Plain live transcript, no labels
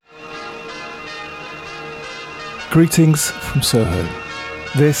Greetings from Soho.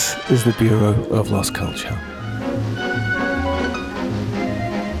 This is the Bureau of Lost Culture.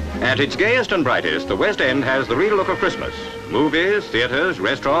 At its gayest and brightest, the West End has the real look of Christmas. Movies, theatres,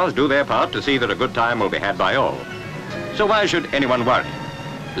 restaurants do their part to see that a good time will be had by all. So why should anyone worry?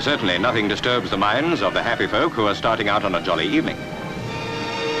 Certainly nothing disturbs the minds of the happy folk who are starting out on a jolly evening.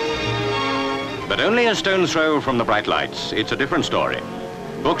 But only a stone's throw from the bright lights, it's a different story.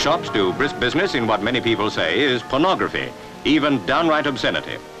 Bookshops do brisk business in what many people say is pornography, even downright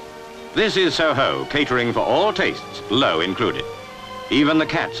obscenity. This is Soho, catering for all tastes, low included. Even the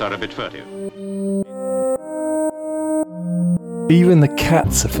cats are a bit furtive. Even the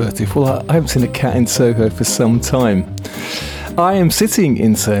cats are furtive. Well, I haven't seen a cat in Soho for some time. I am sitting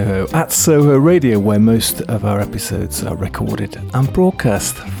in Soho at Soho Radio, where most of our episodes are recorded and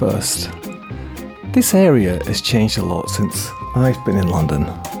broadcast first. This area has changed a lot since I've been in London,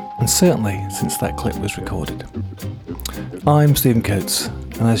 and certainly since that clip was recorded. I'm Stephen Coates,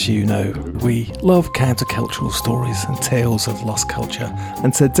 and as you know, we love countercultural stories and tales of lost culture,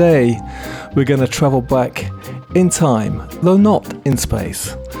 and today we're going to travel back in time, though not in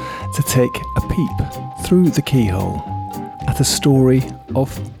space, to take a peep through the keyhole at a story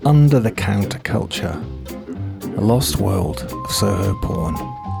of under the counterculture, a lost world of Soho porn.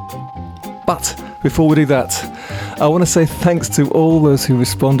 But before we do that, I want to say thanks to all those who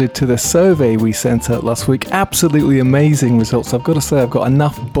responded to the survey we sent out last week. Absolutely amazing results. I've got to say I've got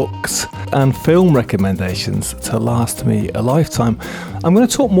enough books and film recommendations to last me a lifetime. I'm going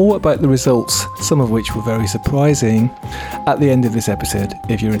to talk more about the results, some of which were very surprising, at the end of this episode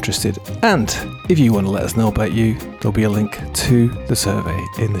if you're interested. And if you want to let us know about you, there'll be a link to the survey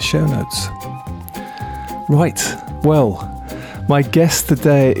in the show notes. Right, well, my guest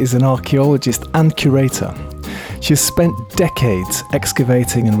today is an archaeologist and curator. She has spent decades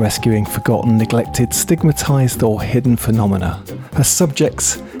excavating and rescuing forgotten, neglected, stigmatised or hidden phenomena. Her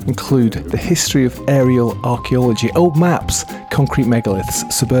subjects include the history of aerial archaeology, old maps, concrete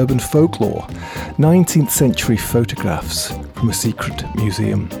megaliths, suburban folklore, 19th century photographs from a secret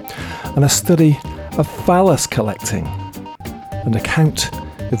museum, and a study of phallus collecting, an account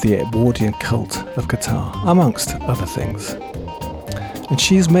of the Edwardian cult of Qatar, amongst other things. And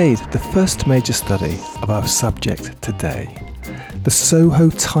she has made the first major study of our subject today, the Soho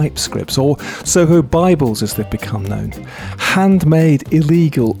typescripts, or Soho Bibles as they've become known, handmade,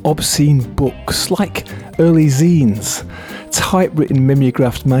 illegal, obscene books like early zines, typewritten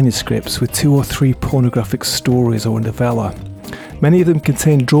mimeographed manuscripts with 2 or 3 pornographic stories or a novella. Many of them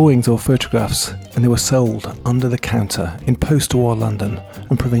contained drawings or photographs, and they were sold under the counter in post-war London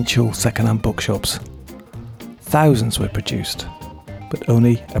and provincial second-hand bookshops. Thousands were produced, but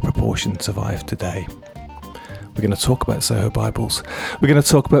only a proportion survive today. We're going to talk about Soho Bibles. We're going to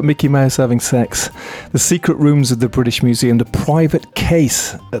talk about Mickey Mouse having sex, the secret rooms of the British Museum, the private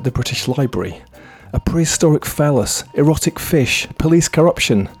case at the British Library, a prehistoric phallus, erotic fish, police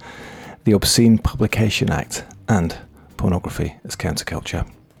corruption, the Obscene Publication Act, and pornography as counterculture.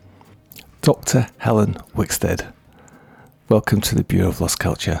 Dr. Helen Wickstead, welcome to the Bureau of Lost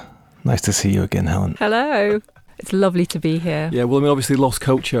Culture. Nice to see you again, Helen. Hello. It's lovely to be here. Yeah, well, I mean, obviously lost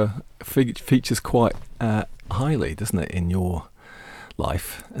culture features quite highly, doesn't it, in your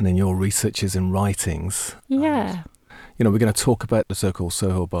life and in your researches and writings. Yeah. You know, we're going to talk about the so-called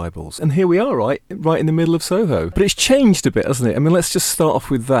Soho Bibles. And here we are, right in the middle of Soho. But it's changed a bit, hasn't it? I mean, let's just start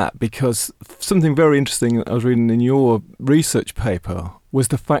off with that, because something very interesting I was reading in your research paper was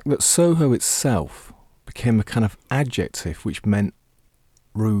the fact that Soho itself became a kind of adjective which meant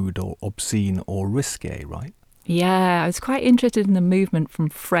rude or obscene or risque, right? Yeah, I was quite interested in the movement from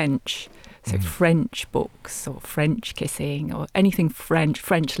French. So French books or French kissing or anything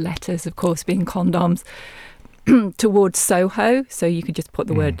French letters, of course, being condoms, towards Soho. So you could just put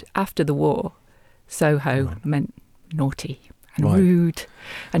the word after the war. Soho meant naughty and rude.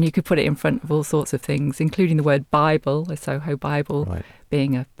 And you could put it in front of all sorts of things, including the word Bible, a Soho Bible,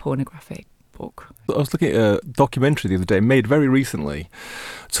 being a pornographic book. I was looking at a documentary the other day, made very recently,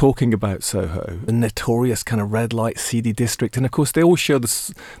 talking about Soho, the notorious kind of red light seedy district. And of course, they all show the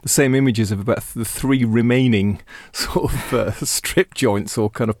same images of about the 3 remaining sort of strip joints or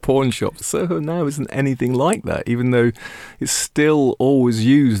kind of pawn shops. Soho now isn't anything like that, even though it's still always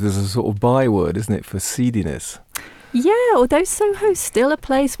used as a sort of byword, isn't it, for seediness? Yeah, although Soho's still a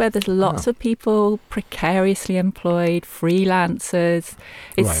place where there's lots of people precariously employed, freelancers.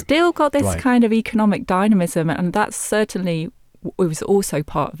 It's still got this kind of economic dynamism, and that's certainly, it was also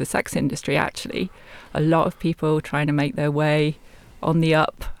part of the sex industry, actually. A lot of people trying to make their way on the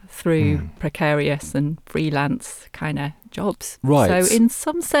up through precarious and freelance kind of jobs. Right. So in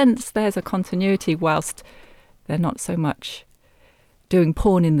some sense, there's a continuity whilst They're not so much doing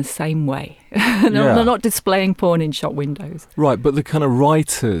porn in the same way. They're not displaying porn in shop windows. Right, but the kind of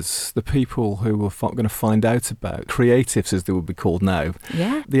writers, the people who were going to find out about, creatives as they would be called now,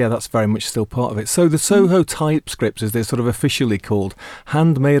 Yeah. that's very much still part of it. So the Soho typescripts, as they're sort of officially called,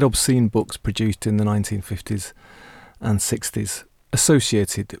 handmade obscene books produced in the 1950s and 60s,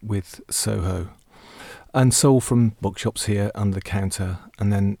 associated with Soho, and sold from bookshops here under the counter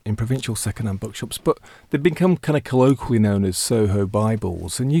and then in provincial second-hand bookshops. But they've become kind of colloquially known as Soho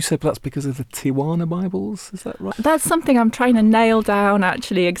Bibles. And you said that's because of the Tijuana Bibles, is that right? That's something I'm trying to nail down,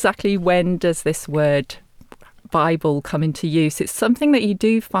 actually. Exactly when does this word Bible come into use? It's something that you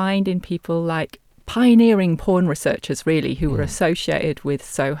do find in people like pioneering porn researchers, really, who were associated with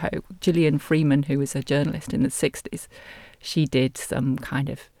Soho. Gillian Freeman, who was a journalist in the 60s, she did some kind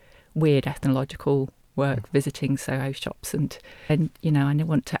of weird ethnological work visiting Soho shops, and you know, I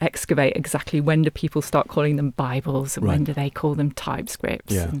want to excavate exactly when do people start calling them Bibles and when do they call them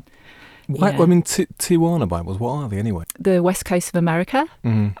typescripts. Yeah. And, I mean, Tijuana Bibles, what are they anyway? The west coast of America,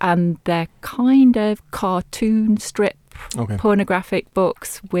 and they're kind of cartoon strip pornographic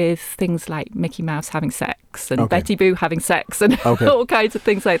books with things like Mickey Mouse having sex and Betty Boo having sex and all kinds of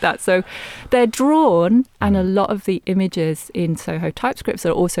things like that. So they're drawn, and a lot of the images in Soho typescripts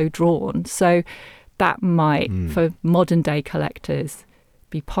are also drawn. So that might, for modern day collectors,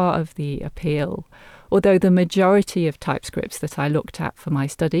 be part of the appeal. Although the majority of typescripts that I looked at for my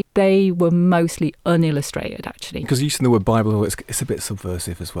study, they were mostly unillustrated, actually. Because using the word Bible, it's a bit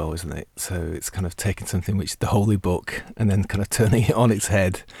subversive as well, isn't it? So it's kind of taking something which is the holy book and then kind of turning it on its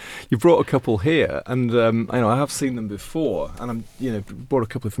head. You brought a couple here, and I have seen them before, and brought a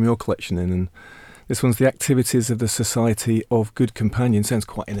couple from your collection in, and this one's The Activities of the Society of Good Companions. Sounds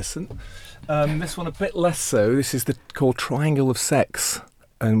quite innocent. This one a bit less so. This is called Triangle of Sex,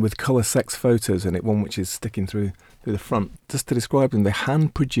 and with colour sex photos in it, one which is sticking through the front. Just to describe them, they're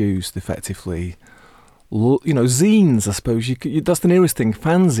hand-produced, effectively. Zines, I suppose. That's the nearest thing.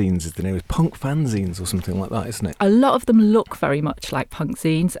 Fanzines is the nearest. Punk fanzines or something like that, isn't it? A lot of them look very much like punk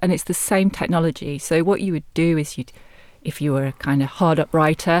zines, and it's the same technology. So what you would do is if you were a kind of hard-up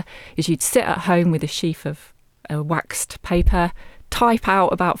writer, is you'd sit at home with a sheaf of waxed paper, type out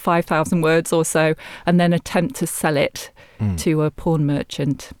about 5,000 words or so, and then attempt to sell it to a porn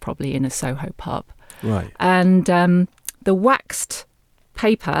merchant, probably in a Soho pub. Right. And the waxed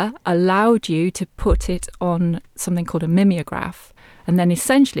paper allowed you to put it on something called a mimeograph, and then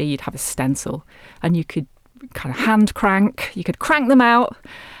essentially you'd have a stencil, and you could kind of hand crank, you could crank them out,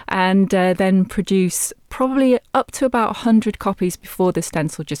 and then produce probably up to about 100 copies before the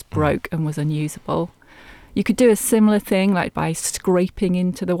stencil just broke and was unusable. You could do a similar thing like by scraping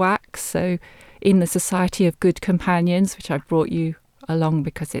into the wax. So in the Society of Good Companions, which I've brought you along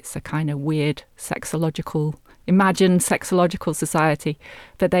because it's a kind of weird imagined sexological society,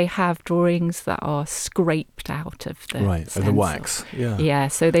 but they have drawings that are scraped out of the stencil. The wax. Yeah,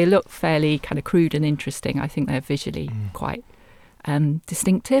 so they look fairly kind of crude and interesting. I think they're visually quite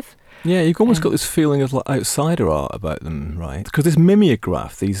distinctive. Yeah, you've almost got this feeling of like outsider art about them, right? Because this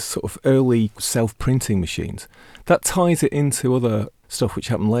mimeograph, these sort of early self-printing machines, that ties it into other stuff which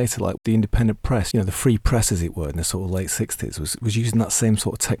happened later, like the independent press, the free press, as it were, in the sort of late 60s, was using that same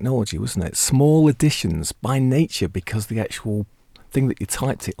sort of technology, wasn't it? Small editions by nature, because the actual thing that you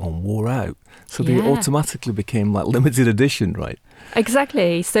typed it on wore out. So they automatically became like limited edition, right?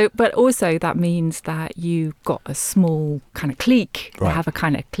 Exactly. So, but also that means that you got a small kind of clique. They have a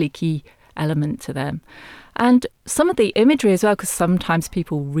kind of cliquey element to them. And some of the imagery as well, because sometimes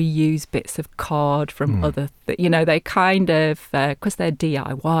people reuse bits of card from other, they kind of, because they're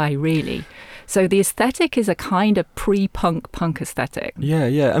DIY really. So the aesthetic is a kind of punk aesthetic.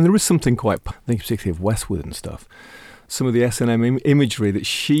 Yeah. And there is something quite, I think particularly of Westwood and stuff. Some of the S&M imagery that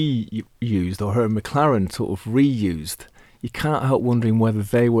she used, or her McLaren sort of reused, you can't help wondering whether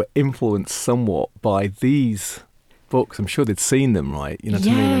they were influenced somewhat by these books. I'm sure they'd seen them, right? You know what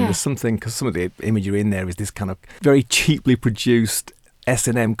I mean? And there's something, because some of the imagery in there is this kind of very cheaply produced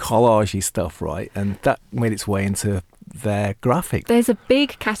S&M collage-y stuff, right? And that made its way into their graphic. There's a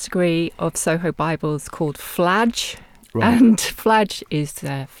big category of Soho Bibles called flage. Right. And flage is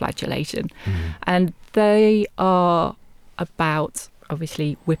flagellation. And they are about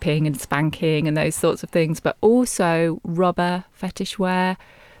obviously whipping and spanking and those sorts of things, but also rubber fetish wear.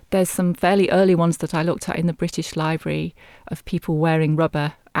 There's some fairly early ones that I looked at in the British Library of people wearing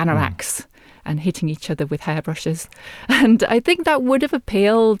rubber anoraks and hitting each other with hairbrushes. And I think that would have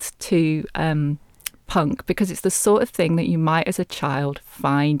appealed to punk, because it's the sort of thing that you might as a child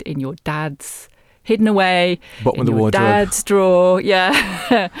find in your dad's hidden away Bottom in of the your wardrobe. dad's drawer,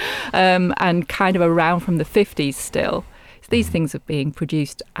 yeah, and kind of around from the 50s still. So these things are being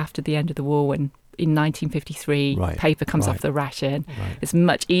produced after the end of the war when in 1953 Right, paper comes right, off the ration. right. It's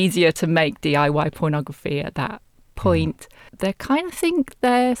much easier to make DIY pornography at that point. They kind of think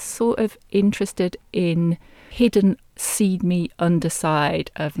they're sort of interested in hidden seed meat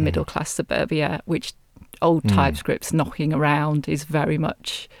underside of middle class suburbia, which old typescripts knocking around is very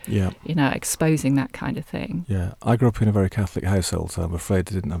much, Yeah. exposing that kind of thing. Yeah, I grew up in a very Catholic household, so I'm afraid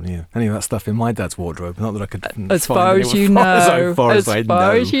I didn't have any of that stuff in my dad's wardrobe. Not that I could As find far any- as you know. as far as I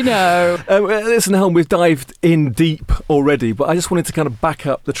know. as you know. Well, listen, Helen, we've dived in deep already, but I just wanted to kind of back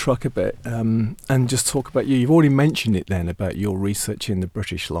up the truck a bit and just talk about you. You've already mentioned it then about your research in the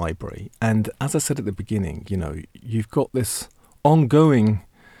British Library. And as I said at the beginning, you've got this ongoing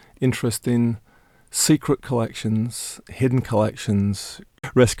interest in secret collections, hidden collections,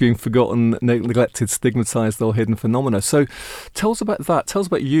 rescuing forgotten, neglected, stigmatised or hidden phenomena. So tell us about that. Tell us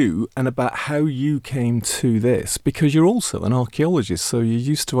about you and about how you came to this, because you're also an archaeologist, so you're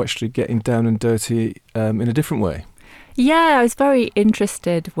used to actually getting down and dirty in a different way. Yeah, I was very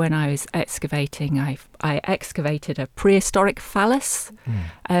interested when I was excavating. I excavated a prehistoric phallus,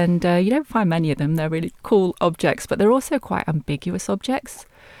 and you don't find many of them. They're really cool objects, but they're also quite ambiguous objects.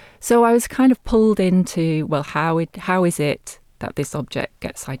 So I was kind of pulled into, well, how is it that this object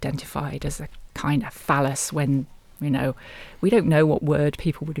gets identified as a kind of phallus when, we don't know what word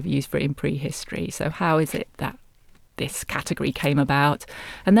people would have used for it in prehistory. So how is it that this category came about?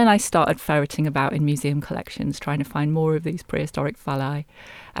 And then I started ferreting about in museum collections, trying to find more of these prehistoric phalli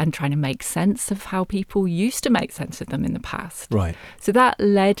and trying to make sense of how people used to make sense of them in the past. Right. So that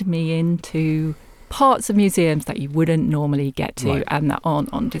led me into parts of museums that you wouldn't normally get to Right. and that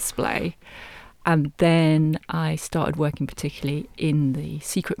aren't on display. And then I started working particularly in the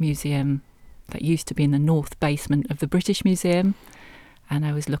secret museum that used to be in the north basement of the British Museum. And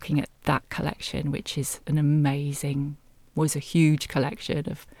I was looking at that collection, which is was a huge collection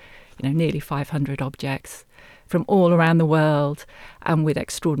of, nearly 500 objects from all around the world and with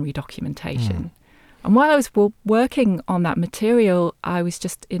extraordinary documentation. And while I was working on that material, I was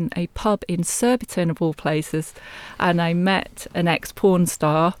just in a pub in Surbiton, of all places, and I met an ex-porn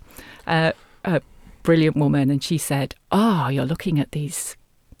star, a brilliant woman, and she said, you're looking at these,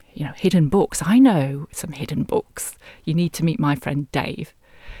 hidden books. I know some hidden books. You need to meet my friend Dave.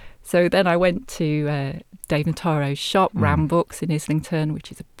 So then I went to Dave Notaro's shop, Ram Books in Islington,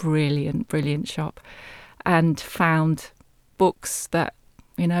 which is a brilliant, brilliant shop, and found books that,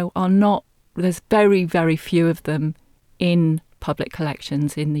 are not. There's very, very few of them in public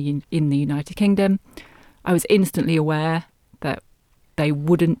collections in the United Kingdom. I was instantly aware that they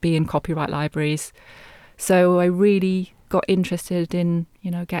wouldn't be in copyright libraries. So I really got interested in,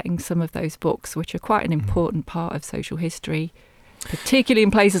 getting some of those books, which are quite an important part of social history, particularly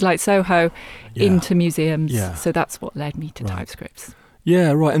in places like Soho, into museums. Yeah. So that's what led me to typescripts.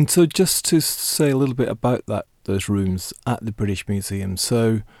 Yeah, right. And so just to say a little bit about those rooms at the British Museum.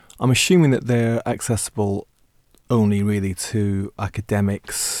 So I'm assuming that they're accessible only really to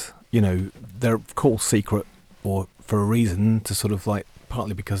academics. They're called secret or for a reason, to sort of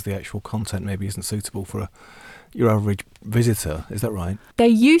partly because the actual content maybe isn't suitable for your average visitor. Is that right? They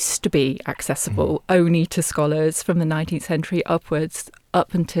used to be accessible only to scholars from the 19th century upwards,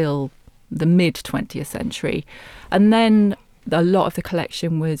 up until the mid-20th century. And then a lot of the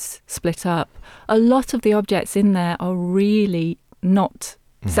collection was split up. A lot of the objects in there are really not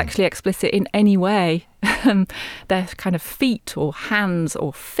sexually explicit in any way. They're kind of feet or hands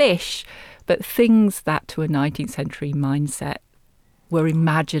or fish, but things that to a 19th century mindset were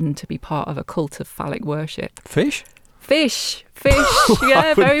imagined to be part of a cult of phallic worship. Fish? Fish,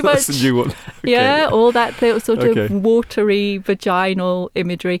 yeah, very much. That's a new one. Okay. Yeah, all that sort of watery, vaginal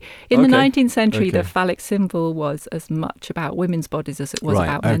imagery. In the 19th century, the phallic symbol was as much about women's bodies as it was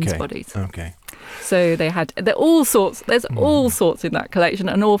about men's bodies. Okay. So there's all sorts in that collection.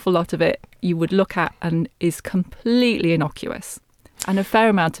 An awful lot of it you would look at and is completely innocuous. And a fair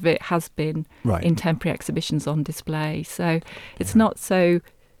amount of it has been in temporary exhibitions on display. So it's not so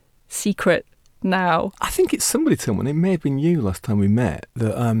secret now. I think it's somebody told me, and it may have been you last time we met,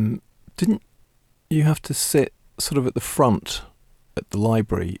 that didn't you have to sit sort of at the front at the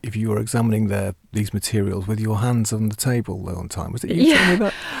library if you were examining these materials with your hands on the table the whole time? Was it you telling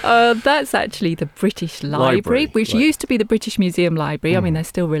me that? That's actually the British Library, which used to be the British Museum Library. I mean, they're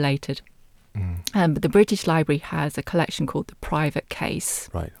still related. But the British Library has a collection called the Private Case.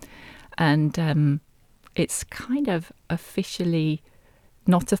 Right. And it's kind of officially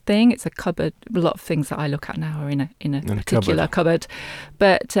not a thing. It's a cupboard. A lot of things that I look at now are in a particular cupboard.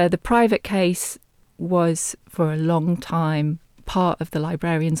 But the Private Case was for a long time part of the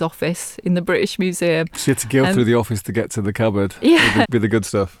librarian's office in the British Museum. So you had to go through the office to get to the cupboard with the good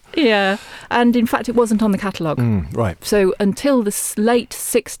stuff. Yeah, and in fact it wasn't on the catalogue. Right. So until the late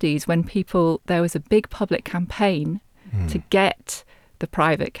 60s, when there was a big public campaign to get the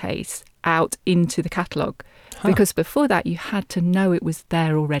private case out into the catalogue. Because before that, you had to know it was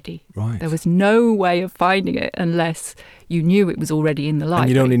there already. Right. There was no way of finding it unless you knew it was already in the library.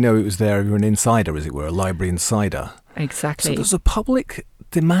 And you'd only know it was there if you were an insider, as it were, a library insider. Exactly. So there's a public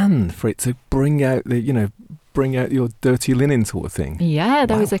demand for it to bring out your dirty linen sort of thing. Yeah,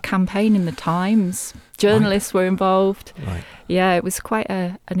 there was a campaign in the Times. Journalists were involved. Right. Yeah, it was quite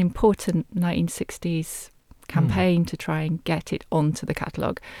an important 1960s campaign to try and get it onto the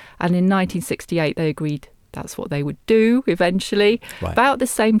catalogue. And in 1968, they agreed that's what they would do eventually. Right. About the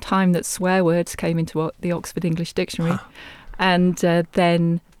same time that swear words came into the Oxford English Dictionary. And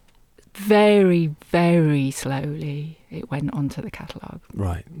then very, very slowly it went onto the catalogue.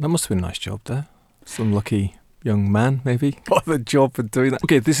 Right. That must have been a nice job there. Some lucky young man, maybe, got the job for doing that.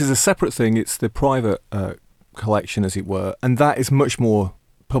 Okay, this is a separate thing. It's the private collection, as it were. And that is much more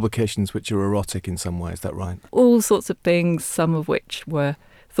publications which are erotic in some way. Is that right? All sorts of things, some of which were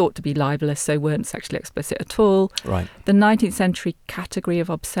thought to be libelous, so weren't sexually explicit at all. Right. The 19th century category of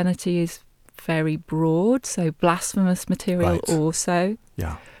obscenity is very broad, so blasphemous material also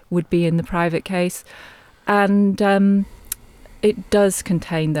would be in the private case. And it does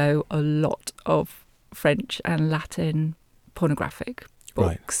contain, though, a lot of French and Latin pornographic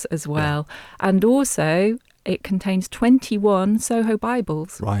books as well. Yeah. And also it contains 21 Soho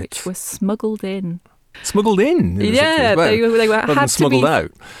Bibles, which were smuggled in. Smuggled in? Yeah, they had smuggled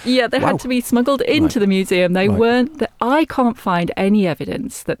out. Yeah, they had to be smuggled into the museum. They weren't. I can't find any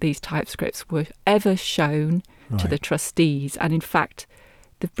evidence that these typescripts were ever shown to the trustees. And in fact,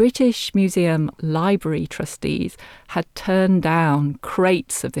 the British Museum Library trustees had turned down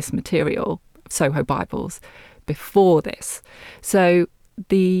crates of this material, Soho Bibles, before this. So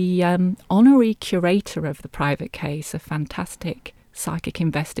the honorary curator of the private case, a fantastic psychic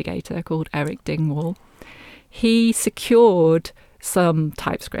investigator called Eric Dingwall, he secured some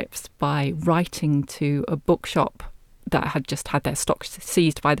typescripts by writing to a bookshop that had just had their stock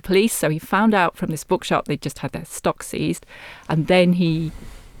seized by the police. So he found out from this bookshop they'd just had their stock seized, and then he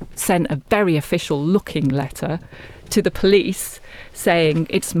sent a very official looking letter to the police saying,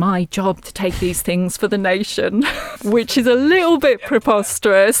 it's my job to take these things for the nation, which is a little bit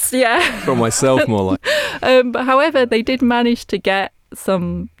preposterous, yeah. For myself, more like. But however, they did manage to get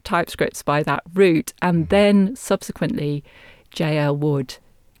some typescripts by that route, and then subsequently J.L. Wood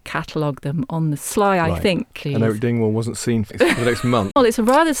catalogued them on the sly, I think. And Eric Dingwall wasn't seen for the next month. Well, it's a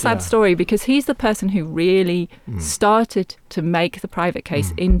rather sad story because he's the person who really started to make the private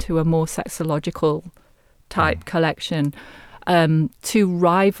case into a more sexological type collection to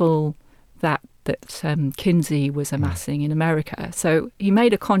rival that Kinsey was amassing in America. So he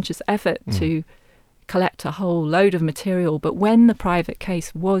made a conscious effort to collect a whole load of material, but when the private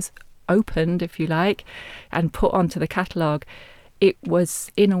case was opened, if you like, and put onto the catalogue, it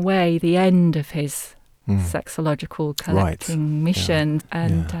was in a way the end of his sexological collecting mission,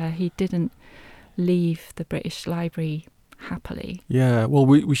 and he didn't leave the British Library happily. Yeah, well,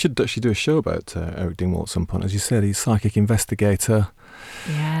 we should actually do a show about Eric Dingwall at some point. As you said, he's a psychic investigator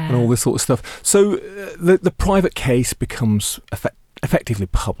and all this sort of stuff. So the private case becomes effectively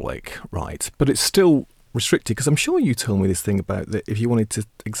public, right? But it's still restricted, because I'm sure you told me this thing about that if you wanted to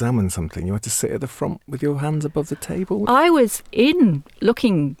examine something, you had to sit at the front with your hands above the table. I was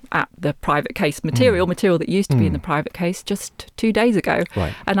looking at the private case material that used to be in the private case just 2 days ago.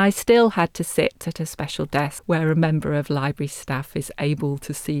 Right. And I still had to sit at a special desk where a member of library staff is able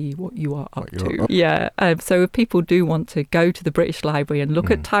to see what you are up to. Yeah. So if people do want to go to the British Library and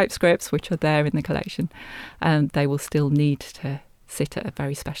look at typescripts, which are there in the collection, they will still need to sit at a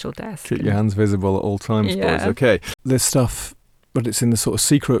very special desk. Keep your hands visible at all times, boys. Okay. There's stuff, but it's in the sort of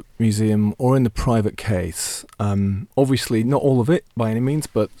secret museum or in the private case. Obviously, not all of it by any means,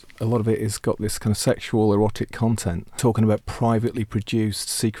 but a lot of it has got this kind of sexual, erotic content. Talking about privately produced,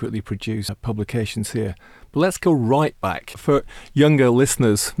 secretly produced publications here. But let's go right back. For younger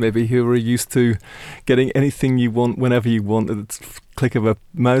listeners, maybe, who are used to getting anything you want, whenever you want, at the click of a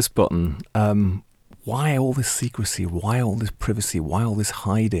mouse button, why all this secrecy? Why all this privacy? Why all this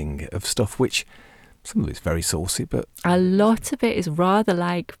hiding of stuff which some of it's very saucy, but a lot of it is rather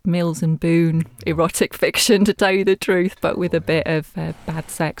like Mills and Boon erotic fiction, to tell you the truth, but with a bit of bad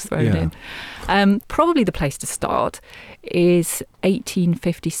sex thrown in. Probably the place to start is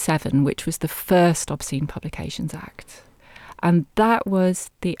 1857, which was the first Obscene Publications Act. And that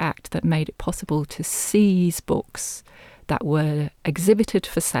was the act that made it possible to seize books that were exhibited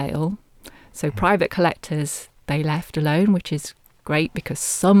for sale. So private collectors, they left alone, which is great because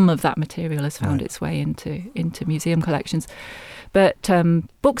some of that material has found its way into museum collections. But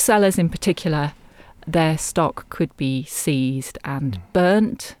booksellers in particular, their stock could be seized and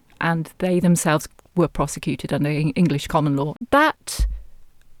burnt, and they themselves were prosecuted under English common law. That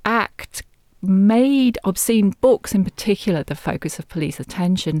act made obscene books in particular the focus of police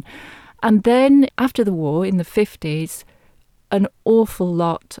attention. And then after the war, in the 50s, an awful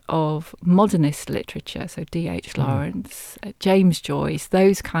lot of modernist literature, so D.H. Lawrence, James Joyce,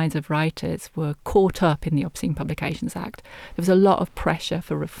 those kinds of writers were caught up in the Obscene Publications Act. There was a lot of pressure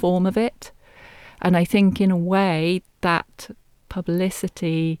for reform of it. And I think in a way that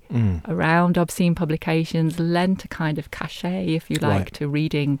publicity around obscene publications lent a kind of cachet, if you like, to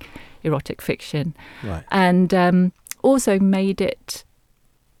reading erotic fiction. And also made it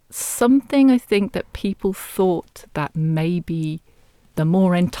something, I think, that people thought that maybe the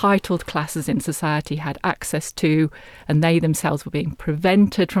more entitled classes in society had access to, and they themselves were being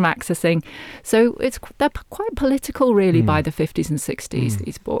prevented from accessing. So they're quite political, really, by the 50s and 60s,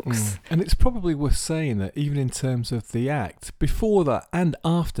 these books. And it's probably worth saying that even in terms of the act, before that and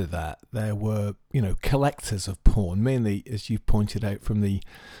after that, there were, collectors of porn, mainly, as you pointed out, from the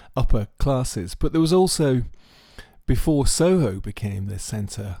upper classes. But there was also, before Soho became the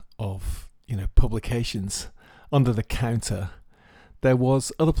centre of, publications under the counter, there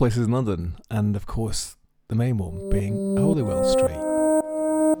was other places in London, and of course the main one being Holywell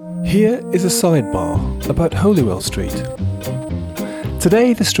Street. Here is a sidebar about Holywell Street.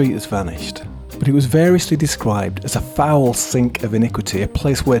 Today the street has vanished, but it was variously described as a foul sink of iniquity, a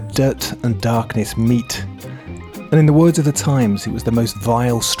place where dirt and darkness meet. And in the words of the Times, it was the most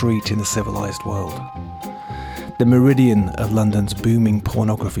vile street in the civilised world. The meridian of London's booming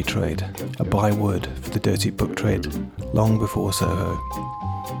pornography trade, a byword for the dirty book trade long before Soho.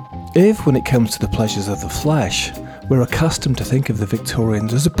 If, when it comes to the pleasures of the flesh, we're accustomed to think of the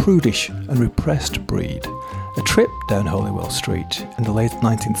Victorians as a prudish and repressed breed, a trip down Holywell Street in the late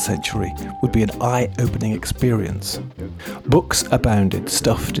 19th century would be an eye-opening experience. Books abounded,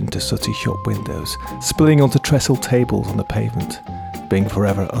 stuffed into sooty shop windows, spilling onto trestle tables on the pavement, being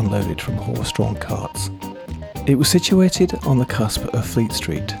forever unloaded from horse-drawn carts. It was situated on the cusp of Fleet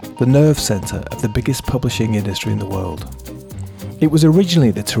Street, the nerve centre of the biggest publishing industry in the world. It was originally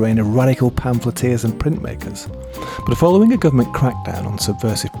the terrain of radical pamphleteers and printmakers, but following a government crackdown on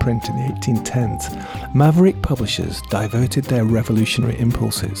subversive print in the 1810s, maverick publishers diverted their revolutionary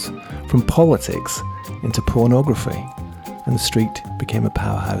impulses from politics into pornography, and the street became a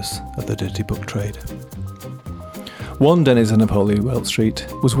powerhouse of the dirty book trade. One denizen of Holywell Street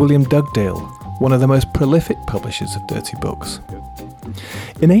was William Dugdale, one of the most prolific publishers of dirty books.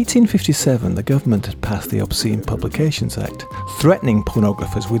 In 1857, the government had passed the Obscene Publications Act, threatening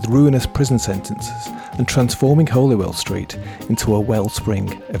pornographers with ruinous prison sentences and transforming Holywell Street into a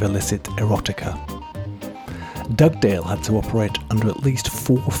wellspring of illicit erotica. Dugdale had to operate under at least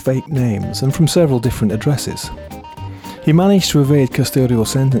 4 fake names and from several different addresses. He managed to evade custodial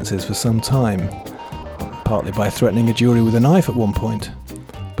sentences for some time, partly by threatening a jury with a knife at one point.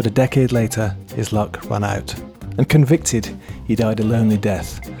 But a decade later, his luck ran out, and convicted, he died a lonely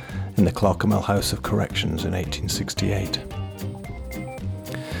death in the Clerkenwell House of Corrections in 1868.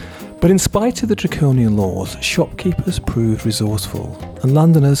 But in spite of the draconian laws, shopkeepers proved resourceful, and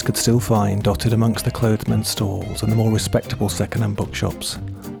Londoners could still find, dotted amongst the clothesmen's stalls and the more respectable second-hand bookshops,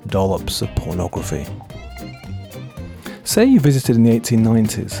 dollops of pornography. Say you visited in the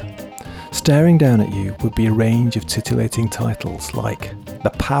 1890s. Staring down at you would be a range of titillating titles like The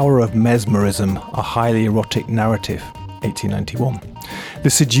Power of Mesmerism, a Highly Erotic Narrative, 1891, The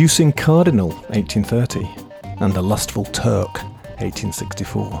Seducing Cardinal, 1830, and The Lustful Turk,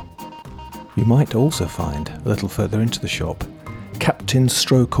 1864. You might also find, a little further into the shop, Captain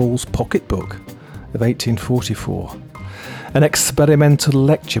Strocole's Pocketbook of 1844, an experimental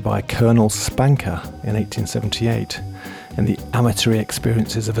lecture by Colonel Spanker in 1878, and The Amatory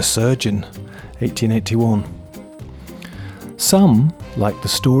Experiences of a Surgeon, 1881. Some, like The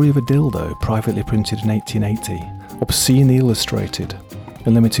Story of a Dildo, privately printed in 1880, obscenely illustrated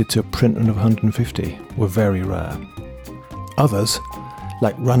and limited to a print run of 150, were very rare. Others,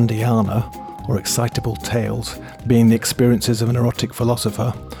 like Randiana, or Excitable Tales, being the experiences of an erotic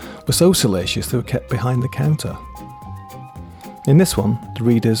philosopher, were so salacious they were kept behind the counter. In this one, the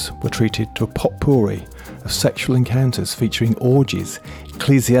readers were treated to a potpourri of sexual encounters featuring orgies,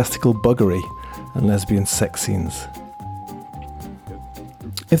 ecclesiastical buggery, and lesbian sex scenes.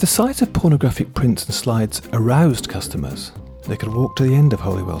 If the sight of pornographic prints and slides aroused customers, they could walk to the end of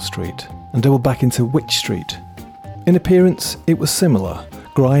Holywell Street and double back into Wych Street. In appearance, it was similar,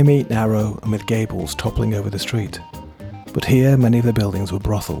 grimy, narrow, and with gables toppling over the street. But here, many of the buildings were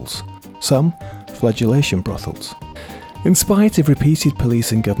brothels, some flagellation brothels. In spite of repeated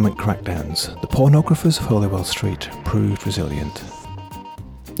police and government crackdowns, the pornographers of Holywell Street proved resilient.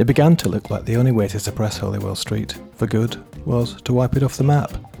 It began to look like the only way to suppress Holywell Street for good was to wipe it off the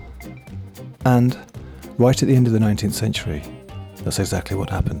map. And, right at the end of the 19th century, that's exactly what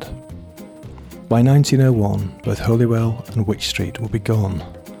happened. By 1901, both Holywell and Wych Street will be gone.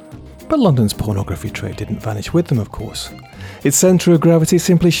 But London's pornography trade didn't vanish with them, of course. Its centre of gravity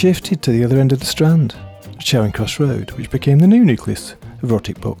simply shifted to the other end of the Strand, Charing Cross Road, which became the new nucleus of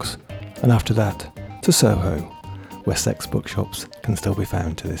erotic books, and after that, to Soho, where sex bookshops can still be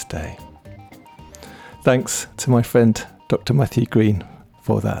found to this day. Thanks to my friend Dr. Matthew Green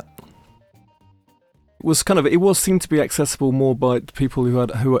for that. It was seemed to be accessible more by people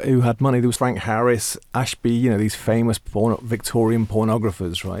who had money. There was Frank Harris, Ashby, these famous Victorian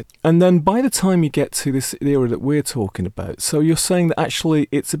pornographers, right? And then by the time you get to this era that we're talking about, so you're saying that actually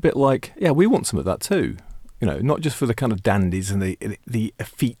it's a bit like, yeah, we want some of that too. Not just for the kind of dandies and the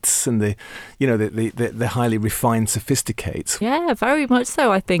effetes and the highly refined sophisticates. Yeah, very much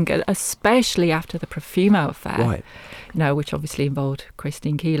so, I think, especially after the Profumo affair. Right. Which obviously involved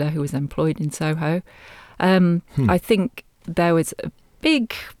Christine Keeler, who was employed in Soho. I think there was a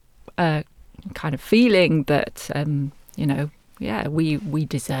big kind of feeling that, we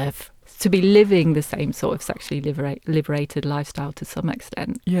deserve to be living the same sort of sexually liberated lifestyle to some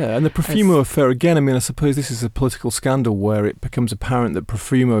extent. Yeah, and the Profumo affair, again, I suppose this is a political scandal where it becomes apparent that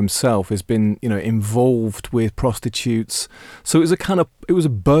Profumo himself has been, involved with prostitutes. So it was a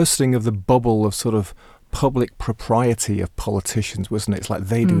bursting of the bubble of sort of public propriety of politicians, wasn't it? It's like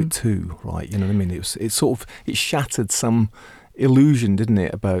they do it too, right? You know what I mean? It shattered some illusion, didn't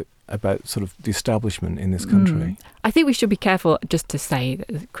it, about sort of the establishment in this country. I think we should be careful just to say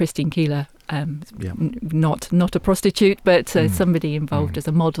that Christine Keeler, not a prostitute, but somebody involved as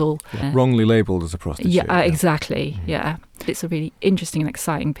a model. Yeah. Wrongly labelled as a prostitute. Yeah, exactly. Yeah. It's a really interesting and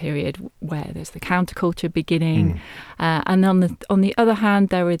exciting period where there's the counterculture beginning. And on the other hand,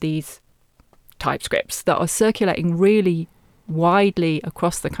 there are these typescripts that are circulating really widely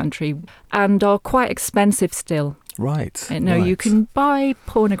across the country and are quite expensive still. Right. You can buy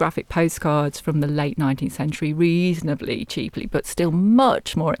pornographic postcards from the late 19th century reasonably cheaply, but still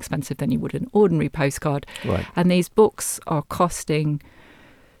much more expensive than you would an ordinary postcard. Right. And these books are costing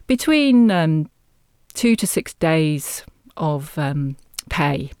between 2 to 6 days of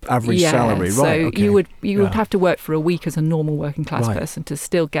pay. Average salary, right. So okay. you would have to work for a week as a normal working class person to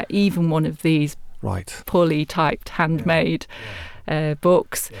still get even one of these poorly typed, handmade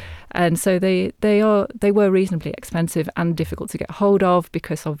books. And so they were reasonably expensive and difficult to get hold of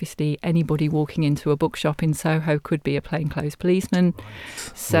because obviously anybody walking into a bookshop in Soho could be a plainclothes policeman.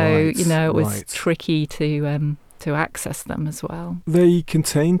 So it was tricky to access them as well. They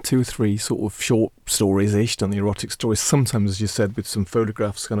contain 2 or 3 sort of short stories-ish, on the erotic stories, sometimes, as you said, with some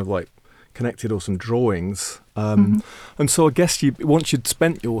photographs kind of like connected or some drawings. And so I guess once you'd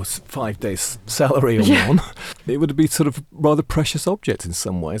spent your 5 days salary on one, it would be sort of rather precious object in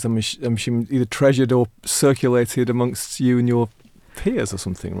some ways. I'm either treasured or circulated amongst you and your peers or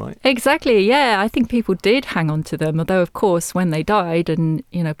something, right? Exactly, yeah. I think people did hang on to them, although of course when they died and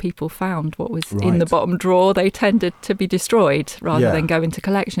people found what was in the bottom drawer, they tended to be destroyed rather than go into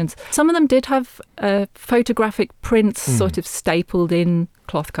collections. Some of them did have photographic prints sort of stapled in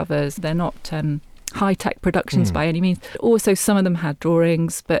cloth covers. They're not high-tech productions by any means. Also, some of them had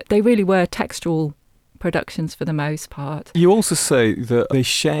drawings, but they really were textual productions for the most part. You also say that they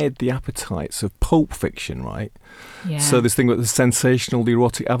shared the appetites of pulp fiction, right? Yeah. So this thing about the sensational, the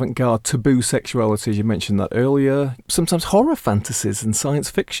erotic avant-garde, taboo sexuality, as you mentioned that earlier, sometimes horror fantasies and science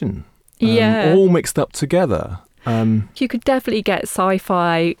fiction, all mixed up together. You could definitely get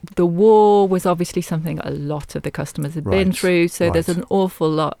sci-fi. The war was obviously something a lot of the customers had been through, so there's an awful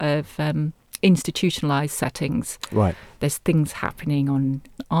lot of institutionalized settings. Right. There's things happening on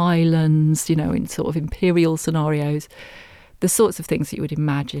islands, in sort of imperial scenarios. The sorts of things that you would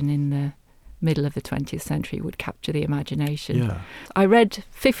imagine in the middle of the 20th century would capture the imagination. Yeah. I read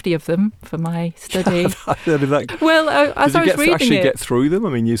 50 of them for my study. Well, as I was reading actually it, get through them?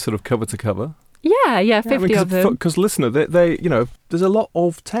 I mean, you sort of cover to cover. Yeah, 50 of them. Because listener, they there's a lot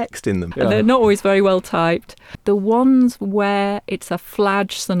of text in them. And they're not always very well typed. The ones where it's a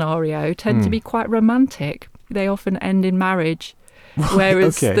flage scenario tend to be quite romantic. They often end in marriage.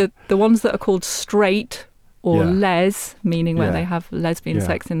 Whereas the ones that are called straight or les, meaning where they have lesbian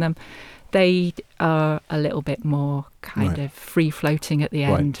sex in them, They are a little bit more kind of free-floating at the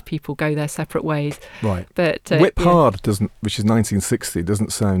end. People go their separate ways. Right. But Whip Hard doesn't, which is 1960,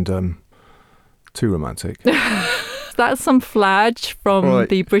 doesn't sound too romantic. That's some flage from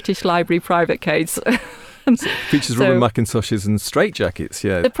the British Library private case. Features rubber Macintoshes and straitjackets,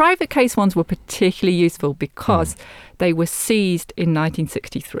 yeah. The private case ones were particularly useful because they were seized in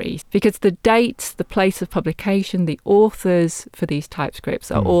 1963. Because the dates, the place of publication, the authors for these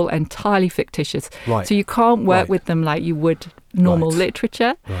typescripts are all entirely fictitious. Right. So you can't work with them like you would normal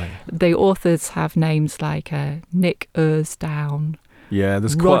literature. Right. The authors have names like Nick Ersdown. Yeah,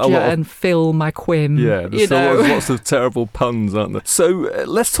 there's quite Roger a lot of... and Phil McQuim. Yeah, there's lots of terrible puns, aren't there? So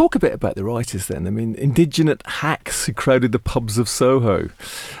let's talk a bit about the writers then. I mean, indigenous hacks who crowded the pubs of Soho.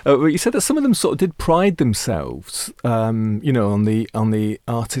 You said that some of them sort of did pride themselves, on the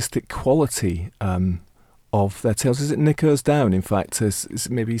artistic quality of their tales. Is it Nick Ersdown, in fact,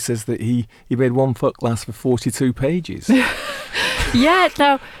 maybe he says that he made one fuck last for 42 pages. Yeah,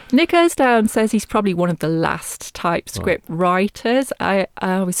 now, Nick Ersdown says he's probably one of the last typescript writers. I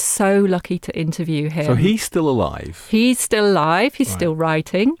was so lucky to interview him. So he's still alive? He's still alive. He's still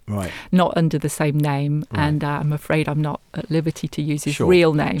writing. Right. Not under the same name. Right. And I'm afraid I'm not at liberty to use his Sure.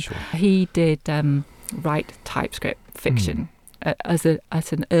 real name. Sure. He did write typescript fiction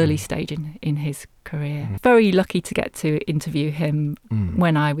at an early stage in his career. Very lucky to get to interview him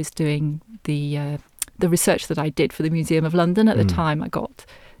when I was doing the research that I did for the Museum of London. At the time, I got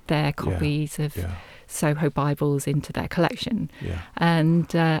their copies of Soho Bibles into their collection. Yeah. And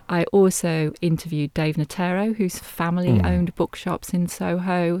I also interviewed Dave Natero, whose family owned bookshops in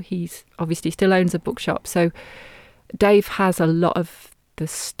Soho. He's obviously still owns a bookshop. So Dave has a lot of the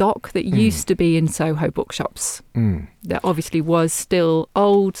stock that used to be in Soho bookshops. There obviously was still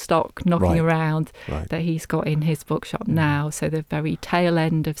old stock knocking around that he's got in his bookshop now. So the very tail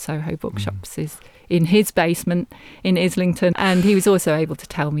end of Soho bookshops is in his basement in Islington. And he was also able to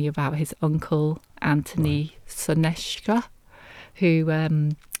tell me about his uncle, Anthony Soneshka, who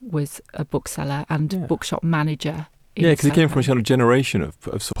was a bookseller and bookshop manager. Yeah, because he came from a kind of generation of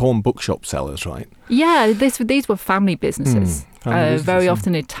pawn bookshop sellers, right? Yeah, these were family businesses. Very yeah.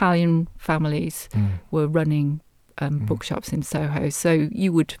 often Italian families were running bookshops in Soho. So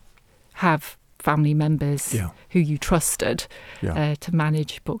you would have family members who you trusted to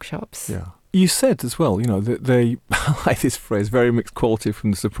manage bookshops. Yeah. You said as well, that they, I like this phrase, very mixed quality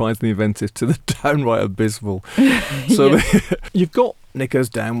from the surprisingly inventive to the downright abysmal. So you've got Nick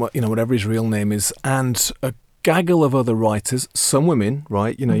Ersdown, whatever his real name is, and a gaggle of other writers, some women,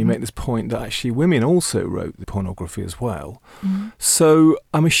 right? You make this point that actually women also wrote the pornography as well. So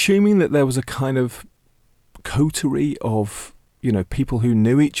I'm assuming that there was a kind of coterie of, people who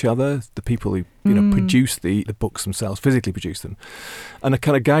knew each other, the people who, produced the books themselves, physically produced them, and a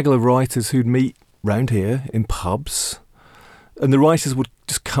kind of gaggle of writers who'd meet round here in pubs. And the writers would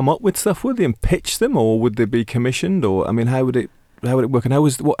just come up with stuff, would they, and pitch them, or would they be commissioned? Or, how would it work, and how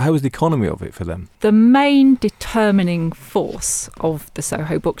was the economy of it for them? The main determining force of the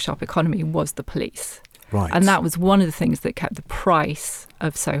Soho bookshop economy was the police. Right. And that was one of the things that kept the price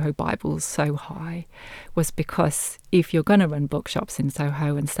of Soho Bibles so high, was because if you're going to run bookshops in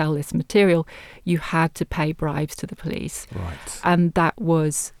Soho and sell this material, you had to pay bribes to the police. Right. And that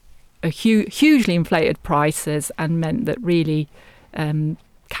was a hugely inflated prices, and meant that really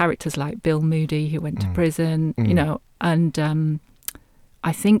characters like Bill Moody, who went to prison, and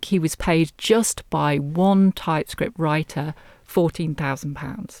I think he was paid just by one typescript writer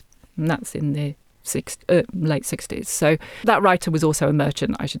 £14,000, and that's in the late 60s. So that writer was also a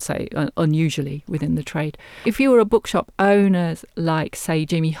merchant, I should say, unusually within the trade. If you were a bookshop owner like, say,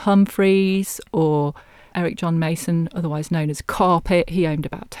 Jimmy Humphreys or Eric John Mason, otherwise known as Carpet, he owned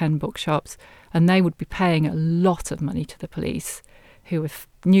about 10 bookshops, and they would be paying a lot of money to the police, who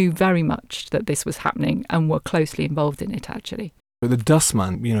knew very much that this was happening and were closely involved in it, actually. The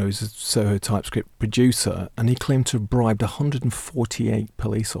Dustman, is a Soho typescript producer, and he claimed to have bribed 148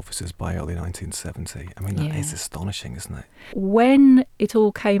 police officers by early 1970. That is astonishing, isn't it? When it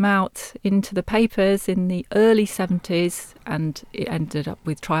all came out into the papers in the early 70s, and it ended up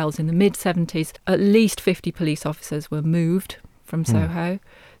with trials in the mid-70s, at least 50 police officers were moved from Soho.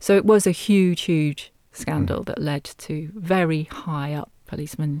 So it was a huge, huge scandal that led to very high up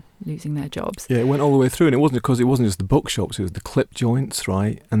policemen losing their jobs. Yeah, it went all the way through, and it wasn't just the bookshops, it was the clip joints,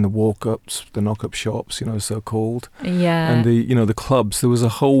 right, and the walk-ups, the knock-up shops, so-called. Yeah. And the clubs. There was a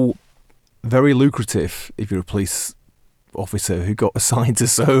whole very lucrative, if you're a police officer who got assigned to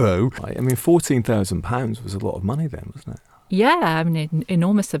Soho. £14,000 was a lot of money then, wasn't it? Yeah, an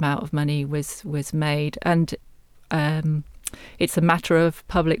enormous amount of money was made, and it's a matter of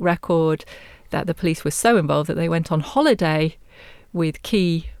public record that the police were so involved that they went on holiday with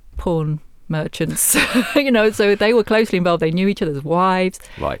key porn merchants. So they were closely involved. They knew each other's wives.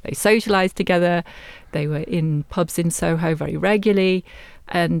 Right. They socialised together. They were in pubs in Soho very regularly.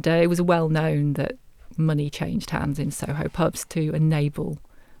 And it was well known that money changed hands in Soho pubs to enable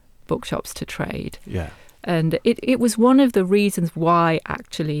bookshops to trade. Yeah. And it was one of the reasons why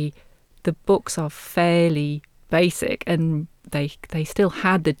actually the books are fairly basic, and they still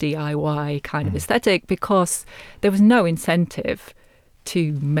had the DIY kind of aesthetic, because there was no incentive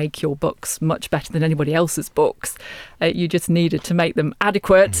to make your books much better than anybody else's books. You just needed to make them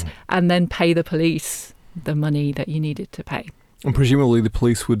adequate and then pay the police the money that you needed to pay. And presumably the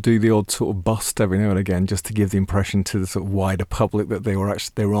police would do the odd sort of bust every now and again just to give the impression to the sort of wider public that they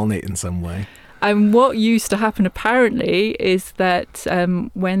were on it in some way. And what used to happen apparently is that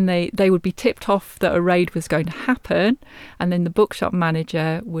when they would be tipped off that a raid was going to happen, and then the bookshop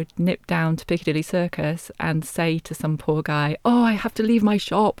manager would nip down to Piccadilly Circus and say to some poor guy, "Oh, I have to leave my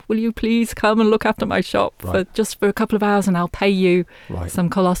shop. Will you please come and look after my shop for a couple of hours, and I'll pay you some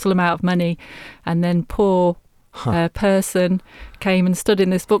colossal amount of money." And then poor person came and stood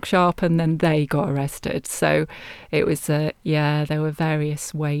in this bookshop, and then they got arrested. So it was there were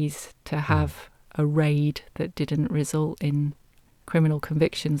various ways to have a raid that didn't result in criminal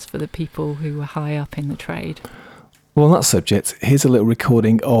convictions for the people who were high up in the trade. Well, on that subject, here's a little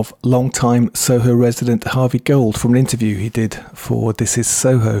recording of long-time Soho resident Harvey Gold from an interview he did for This Is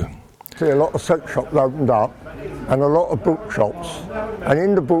Soho. See, a lot of sex shops opened up and a lot of bookshops, and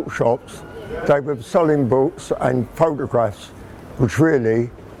in the bookshops they were selling books and photographs which really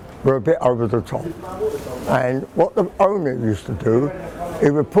were a bit over the top. And what the owner used to do,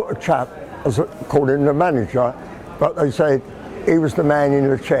 he would put a chap, called him the manager, but they said he was the man in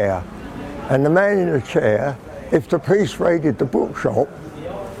the chair. And the man in the chair, if the police raided the bookshop,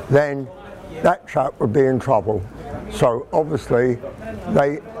 then that chap would be in trouble. So obviously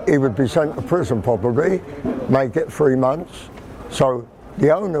he would be sent to prison probably, may get 3 months. So the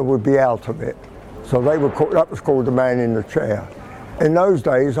owner would be out of it. So that was called the man in the chair. In those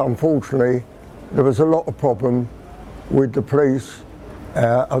days, unfortunately, there was a lot of problem with the police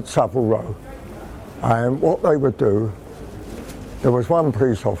at Savile Row. And what they would do, there was one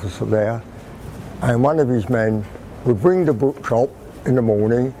police officer there, and one of his men would bring the bookshop in the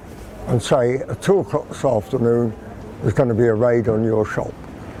morning and say at 2 o'clock this afternoon there's going to be a raid on your shop.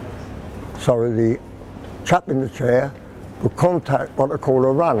 So the chap in the chair would contact what they call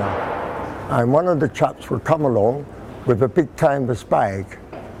a runner, and one of the chaps would come along with a big canvas bag,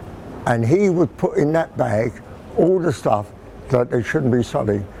 and he would put in that bag all the stuff that they shouldn't be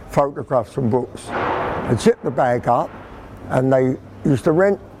selling, photographs and books. They'd zip the bag up, and they used to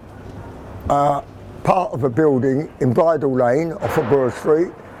rent part of a building in Bridle Lane off of Burr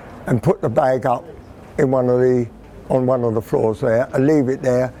Street and put the bag up in on one of the floors there and leave it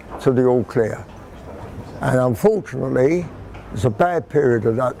there till they're all clear. And unfortunately, it was a bad period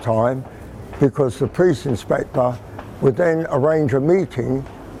at that time, because the police inspector would then arrange a meeting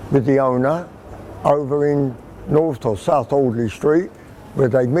with the owner over in North or South Audley Street, where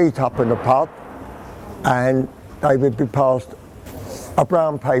they'd meet up in a pub, and they would be passed a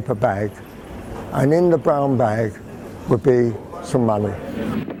brown paper bag, and in the brown bag would be some money.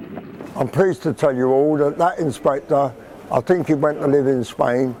 I'm pleased to tell you all that inspector, I think he went to live in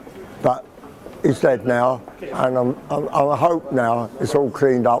Spain, but he's dead now, and I hope now it's all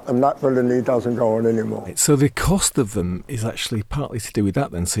cleaned up and that villainy doesn't go on anymore. So the cost of them is actually partly to do with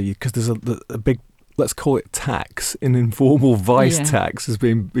that then, so because there's a big, let's call it tax, an informal vice tax has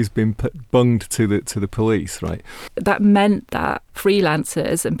been bunged to the police, right? That meant that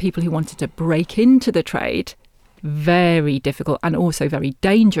freelancers and people who wanted to break into the trade, very difficult and also very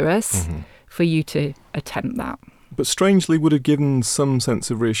dangerous for you to attempt that. But strangely would have given some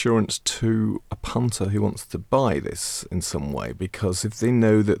sense of reassurance to a punter who wants to buy this in some way, because if they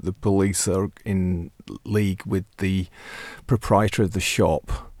know that the police are in league with the proprietor of the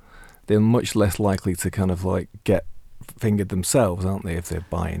shop, they're much less likely to kind of like get fingered themselves, aren't they, if they're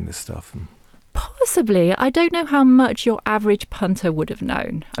buying this stuff? Possibly. I don't know how much your average punter would have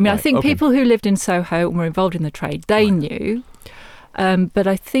known. I mean, I think people who lived in Soho and were involved in the trade, they knew. But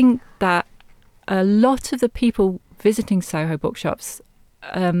I think that a lot of the people visiting Soho bookshops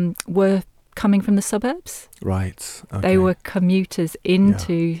were coming from the suburbs. Right. Okay. They were commuters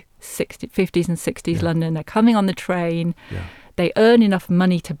into 50s and 60s London. They're coming on the train. Yeah. They earn enough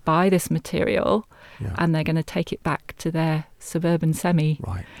money to buy this material, and they're going to take it back to their suburban semi.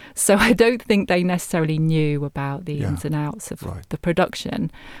 Right. So I don't think they necessarily knew about the ins and outs of the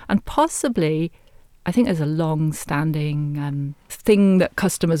production. And possibly I think there's a long-standing thing that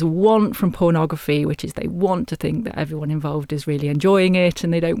customers want from pornography, which is they want to think that everyone involved is really enjoying it,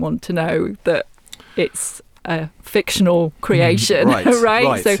 and they don't want to know that it's a fictional creation,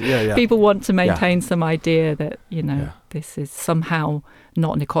 right? So people want to maintain some idea that, this is somehow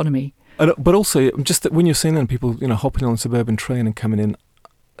not an economy. But also, just that when you're seeing them, people, hopping on a suburban train and coming in,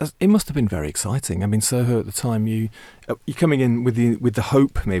 it must have been very exciting. I mean, Soho at the time, you're coming in with the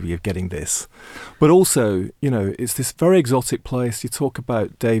hope maybe of getting this, but also, it's this very exotic place. You talk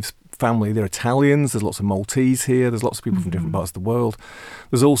about Dave's family; they're Italians. There's lots of Maltese here. There's lots of people from different parts of the world.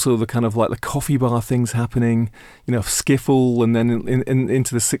 There's also the kind of like the coffee bar things happening, skiffle, and then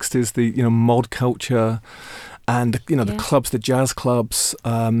into the 60s, the mod culture. And the clubs, the jazz clubs,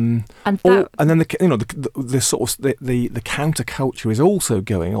 and then the sort of the counterculture is also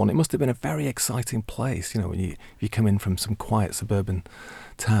going on. It must have been a very exciting place, when you come in from some quiet suburban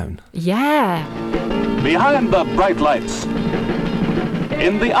town. Yeah. Behind the bright lights,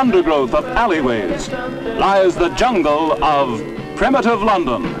 in the undergrowth of alleyways, lies the jungle of primitive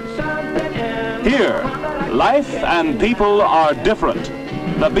London. Here, life and people are different.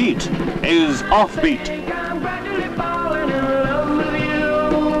 The beat is offbeat.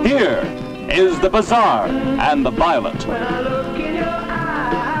 Here is the bizarre and the violent,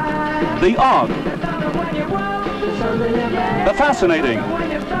 the odd, the fascinating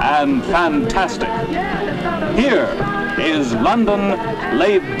and fantastic. Here is London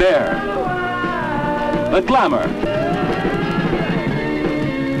laid bare. The glamour,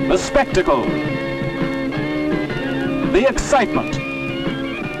 the spectacle, the excitement.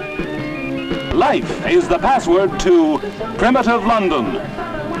 Life is the password to primitive London.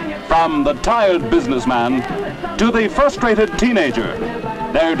 From the tired businessman to the frustrated teenager,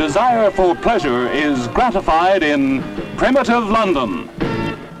 their desire for pleasure is gratified in primitive London.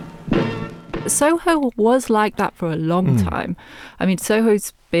 Soho was like that for a long time. I mean,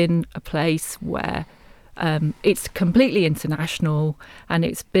 Soho's been a place where it's completely international, and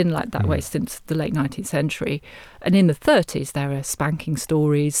it's been like that way since the late 19th century. And in the 30s, there are spanking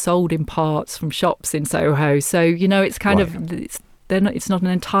stories sold in parts from shops in Soho. So, it's kind of... It's not an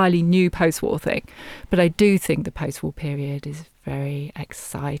entirely new post-war thing, but I do think the post-war period is very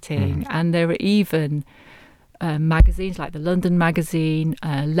exciting. And there are even magazines like the London Magazine.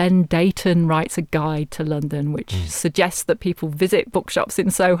 Len Dayton writes a guide to London, which suggests that people visit bookshops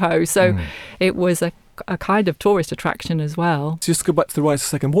in Soho. So it was a kind of tourist attraction as well. Just to go back to the writers a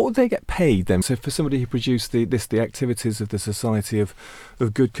second, what would they get paid then? So for somebody who produced the activities of the Society of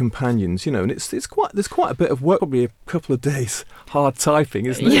Good Companions, and there's quite a bit of work, probably a couple of days hard typing,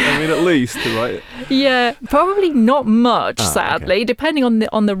 isn't it? I mean, at least, right? Yeah, probably not much, sadly, depending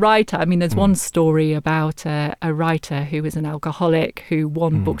on the writer. I mean, there's one story about a writer who was an alcoholic who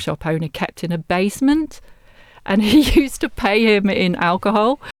one bookshop owner kept in a basement. And he used to pay him in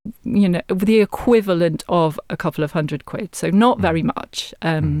alcohol, the equivalent of a couple of £100. So not very much.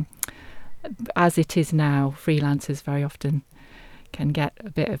 As it is now, freelancers very often can get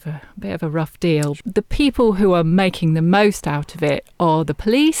a bit of a rough deal. The people who are making the most out of it are the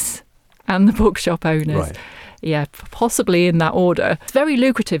police and the bookshop owners. Right. Yeah, possibly in that order. It's very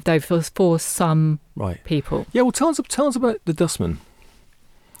lucrative though for some people. Yeah, well, tell us about the Dustman.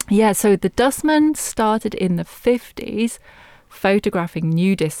 Yeah, so the Dustman started in the 50s photographing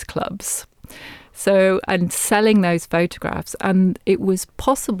nudist clubs. So, and selling those photographs. And it was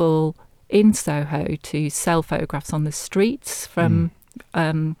possible in Soho to sell photographs on the streets from...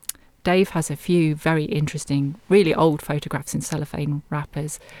 Dave has a few very interesting, really old photographs in cellophane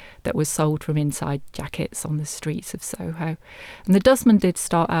wrappers that were sold from inside jackets on the streets of Soho. And the Dustman did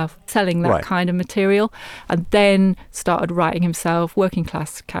start out selling that kind of material, and then started writing himself, working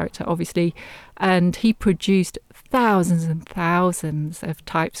class character, obviously. And he produced thousands and thousands of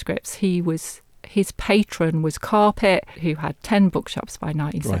typescripts. His patron was Carpet, who had 10 bookshops by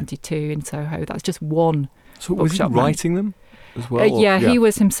 1972 in Soho. That's just one So bookshop. was he writing them as well? He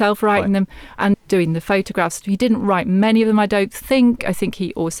was himself writing them and doing the photographs. He didn't write many of them, I don't think. I think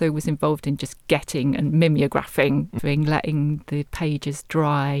he also was involved in just getting and mimeographing, letting the pages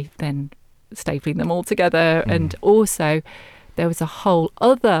dry, then stapling them all together. And also there was a whole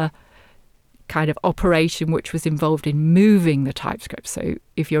other kind of operation which was involved in moving the typescripts. So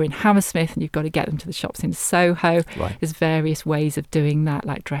if you're in Hammersmith and you've got to get them to the shops in Soho, there's various ways of doing that,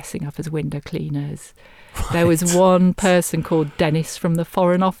 like dressing up as window cleaners. There was one person called Dennis from the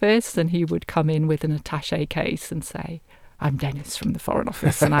Foreign Office, and he would come in with an attaché case and say, "I'm Dennis from the Foreign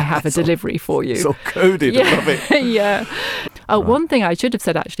Office and I have a delivery for you." It's all coded, I love it. Yeah. One thing I should have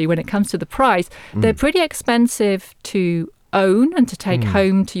said, actually, when it comes to the price, they're pretty expensive to own and to take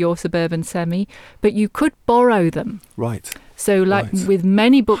home to your suburban semi, but you could borrow them. Right. So like with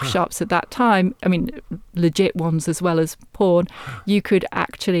many bookshops at that time, I mean, legit ones as well as porn, you could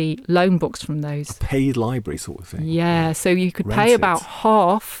actually loan books from those. A paid library sort of thing. Yeah, so you could Rent pay it. about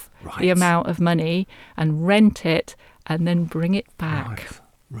half Right. the amount of money and rent it and then bring it back.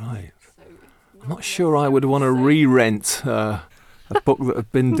 Right. I'm not sure I would want to re-rent a book that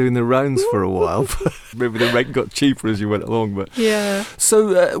had been doing the rounds for a while. Maybe the rent got cheaper as you went along. But Yeah.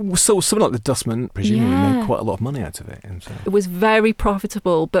 So something like the Dustman presumably Yeah. made quite a lot of money out of it. And so. It was very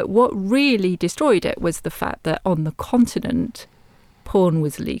profitable, but what really destroyed it was the fact that on the continent, porn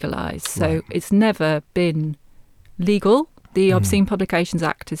was legalised. So Right. it's never been legal. The Obscene Publications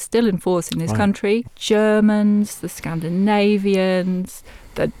Act is still in force in this Right. country. Germans, the Scandinavians,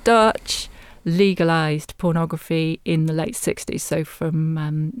 the Dutch legalised pornography in the late 60s. So from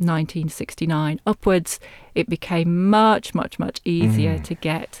 1969 upwards, it became much, much, much easier to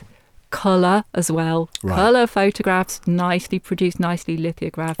get colour as well. Right. Colour photographs, nicely produced, nicely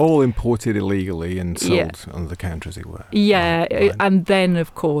lithographed. All imported illegally and sold Yeah. under the counter, as it were. Yeah, Right. and then,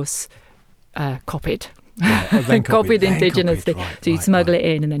 of course, copied. Right. Oh, then copied then indigenously. copied. So you Right, smuggle right.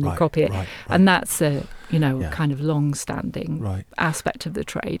 it in and then you Right, copy it. right, And that's a, Yeah. kind of long-standing Right. aspect of the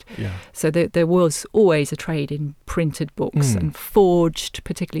trade. Yeah. So there was always a trade in printed books and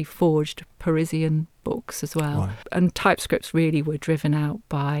particularly forged Parisian books as well. Right. And typescripts really were driven out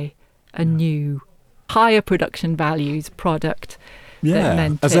by a new, higher production values product. that Yeah.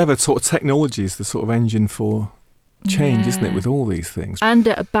 meant As it- ever, sort of technology is the sort of engine for change, isn't it, Yeah. with all these things? And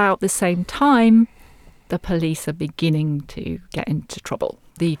at about the same time, the police are beginning to get into trouble.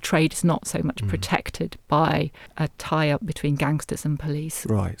 The trade is not so much protected by a tie-up between gangsters and police.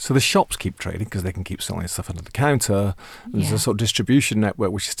 Right. So the shops keep trading because they can keep selling stuff under the counter. There's Yeah. a sort of distribution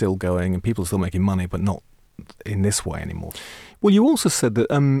network which is still going and people are still making money, but not in this way anymore. Well, you also said that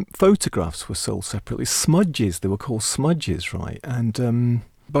photographs were sold separately. Smudges, they were called smudges, right? And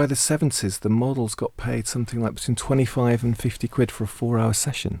by the 70s, the models got paid something like between 25 and 50 quid for a 4-hour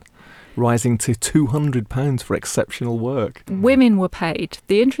session, rising to £200 for exceptional work. Women were paid.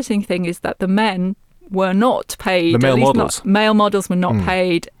 The interesting thing is that the men were not paid. The male at least models. male models were not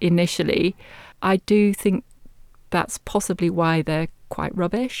paid initially. I do think that's possibly why they're quite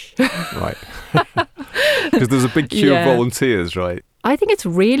rubbish. Right. Because there's a big queue Yeah. of volunteers, right? I think it's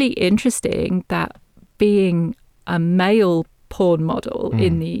really interesting that being a male porn model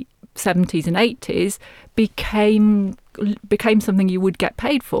in the 70s and 80s became something you would get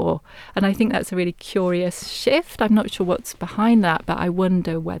paid for. And I think that's a really curious shift. I'm not sure what's behind that, but I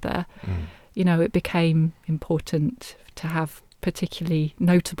wonder whether, it became important to have particularly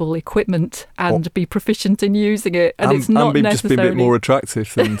notable equipment and be proficient in using it. And it's not just necessarily... be a bit more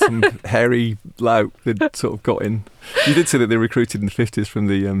attractive than some hairy lout that sort of got in. You did say that they recruited in the 50s from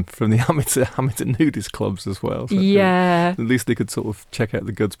the amateur nudist clubs as well. So Yeah. at least they could sort of check out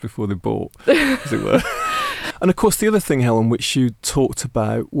the goods before they bought, as it were. And of course, the other thing, Helen, which you talked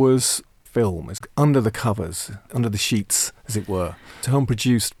about was film, is under the covers, under the sheets, as it were, to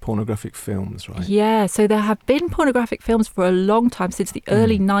home-produced pornographic films, right? Yeah, so there have been pornographic films for a long time, since the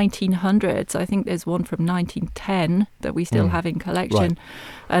early 1900s. I think there's one from 1910 that we still have in collection. Right.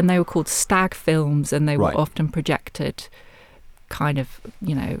 And they were called stag films, and they were Right. often projected kind of,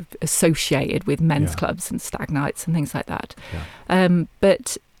 associated with men's Yeah. clubs and stag nights and things like that. Yeah.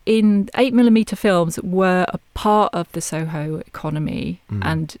 But in 8mm films were a part of the Soho economy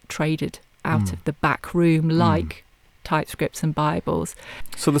and traded out of the back room like typescripts and Bibles.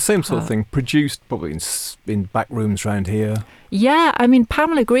 So the same sort of thing, produced probably in back rooms around here. Yeah, I mean,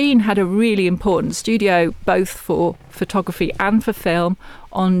 Pamela Green had a really important studio, both for photography and for film,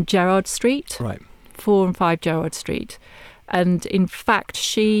 on Gerrard Street, Right. 4 and 5 Gerrard Street. And in fact,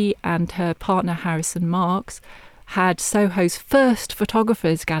 she and her partner, Harrison Marks, had Soho's first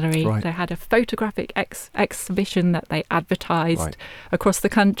photographers gallery. Right. They had a photographic exhibition that they advertised Right. across the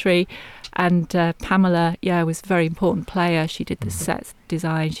country. And Pamela, was a very important player. She did the set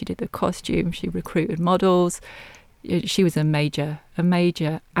design, she did the costume, she recruited models. She was a major,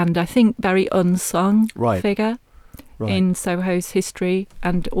 and I think very unsung Right. figure Right. in Soho's history,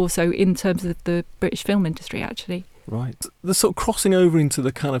 and also in terms of the British film industry, actually. Right. The sort of crossing over into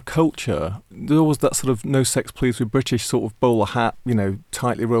the kind of culture, there was that sort of no sex please with British sort of bowler hat,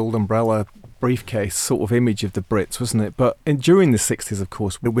 tightly rolled umbrella, briefcase sort of image of the Brits, wasn't it? But during the 60s, of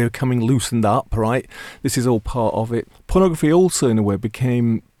course, we were coming loosened up, right? This is all part of it. Pornography also, in a way,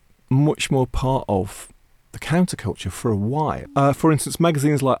 became much more part of the counterculture for a while. For instance,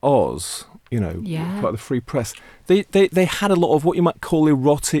 magazines like Oz Yeah. part of the free press. They had a lot of what you might call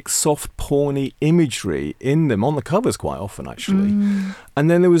erotic, soft, porny imagery in them, on the covers quite often, actually. And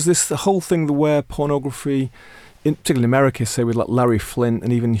then there was the whole thing where pornography, particularly in America, say with like Larry Flint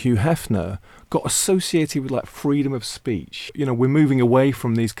and even Hugh Hefner, got associated with like freedom of speech. We're moving away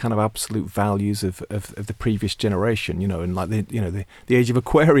from these kind of absolute values of the previous generation, and like the age of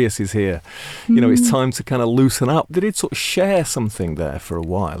Aquarius is here. It's time to kind of loosen up. They did sort of share something there for a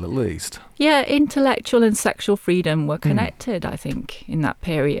while, at least. Yeah, intellectual and sexual freedom were connected, I think, in that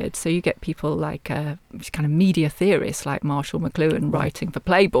period. So you get people like kind of media theorists like Marshall McLuhan writing for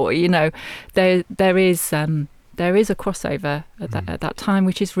Playboy. There is a crossover at that time,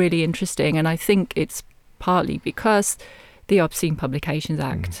 which is really interesting. And I think it's partly because the Obscene Publications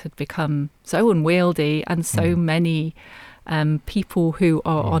Act had become so unwieldy, and so many people who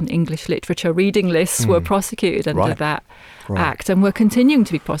are on English literature reading lists were prosecuted under that act, and were continuing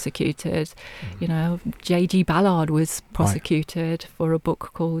to be prosecuted. J.G. Ballard was prosecuted for a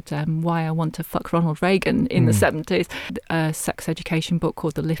book called Why I Want to Fuck Ronald Reagan in the 70s. A sex education book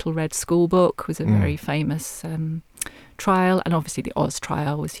called The Little Red School Book was a very famous trial, and obviously the Oz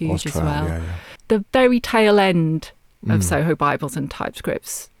trial was huge as well. Yeah. The very tail end of Soho Bibles and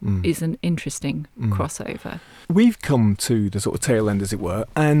typescripts is an interesting crossover. We've come to the sort of tail end, as it were,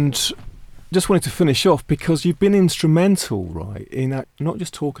 and just wanted to finish off because you've been instrumental, right, in not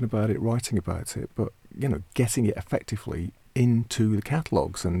just talking about it, writing about it, but getting it effectively into the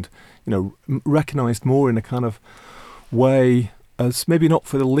catalogues, and recognised more in a kind of way as maybe not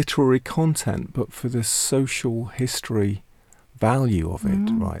for the literary content, but for the social history value of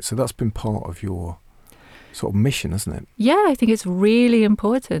it, right? So that's been part of your sort of mission, isn't it? Yeah, I think it's really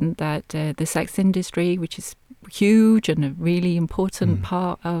important that the sex industry, which is huge and a really important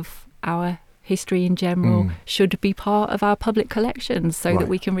part of our history in general, should be part of our public collections so that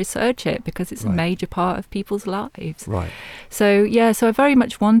we can research it, because it's a major part of people's lives. Right. So I very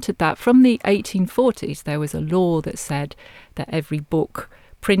much wanted that. From the 1840s, there was a law that said that every book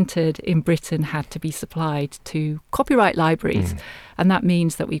printed in Britain had to be supplied to copyright libraries. And that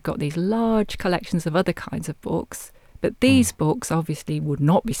means that we've got these large collections of other kinds of books, but these books obviously would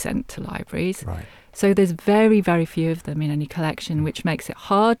not be sent to libraries. Right. So there's very, very few of them in any collection, which makes it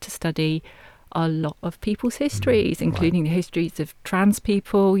hard to study a lot of people's histories, including the histories of trans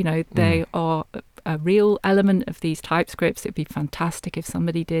people. They are a real element of these typescripts. It'd be fantastic if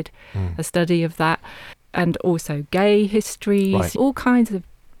somebody did a study of that. And also gay histories, all kinds of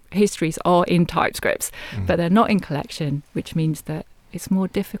histories are in typescripts, but they're not in collection, which means that it's more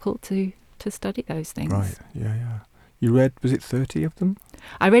difficult to study those things. Right, yeah. You read, was it 30 of them?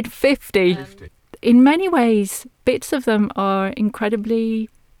 I read 50. In many ways, bits of them are incredibly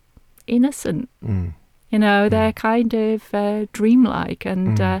innocent. They're kind of dreamlike,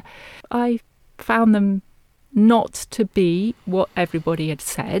 and I found them not to be what everybody had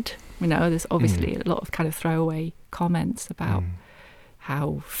said. There's obviously a lot of kind of throwaway comments about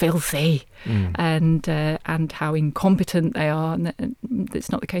how filthy and how incompetent they are, and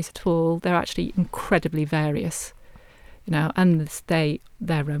it's not the case at all. They're actually incredibly various. And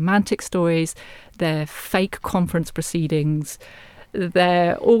they're romantic stories, they're fake conference proceedings,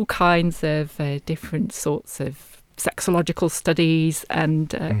 they're all kinds of different sorts of sexological studies,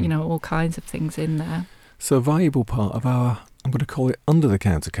 and all kinds of things in there. So a valuable part of our, I'm going to call it, under the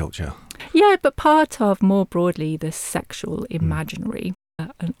counter culture. Yeah, but part of, more broadly, the sexual imaginary,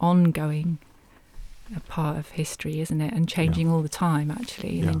 an ongoing part of history, isn't it? And changing all the time,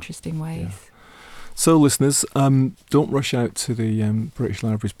 actually, in interesting ways. Yeah. So, listeners, don't rush out to the British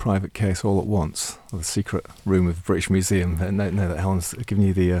Library's private case all at once, or the secret room of the British Museum. Know that Helen's given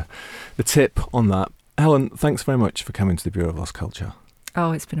you the tip on that. Helen, thanks very much for coming to the Bureau of Lost Culture.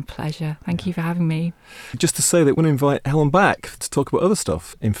 Oh, it's been a pleasure. Thank you for having me. Just to say that we're going to invite Helen back to talk about other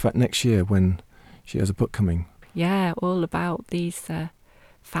stuff. In fact, next year when she has a book coming. Yeah, all about these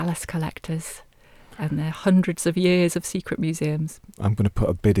phallus collectors and their hundreds of years of secret museums. I'm going to put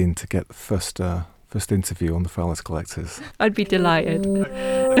a bid in to get the first interview on the phallus collectors. I'd be delighted.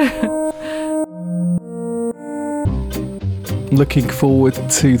 Looking forward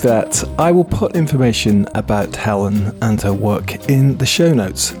to that. I will put information about Helen and her work in the show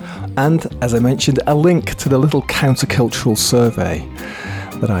notes. And, as I mentioned, a link to the little countercultural survey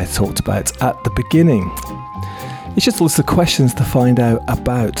that I talked about at the beginning. It's just a list of questions to find out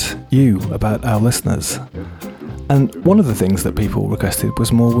about you, about our listeners. And one of the things that people requested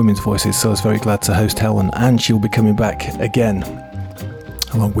was more women's voices, so I was very glad to host Helen, and she'll be coming back again,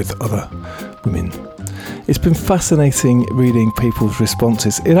 along with other women. It's been fascinating reading people's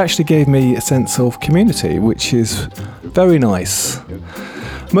responses. It actually gave me a sense of community, which is very nice.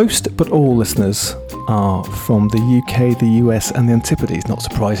 Most but all listeners are from the UK, the US and the Antipodes, not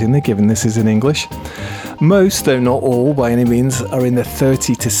surprisingly given this is in English. Most, though not all by any means, are in the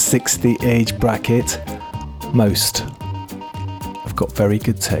 30 to 60 age bracket. Most have got very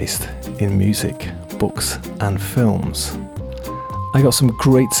good taste in music, books and films. I got some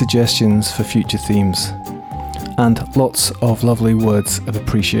great suggestions for future themes and lots of lovely words of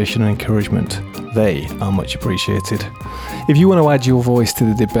appreciation and encouragement. They are much appreciated. If you want to add your voice to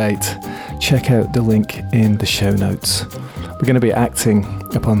the debate, check out the link in the show notes. We're going to be acting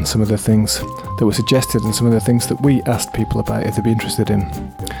upon some of the things that were suggested and some of the things that we asked people about if they'd be interested in.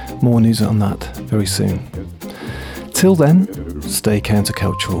 More news on that very soon. Till then, stay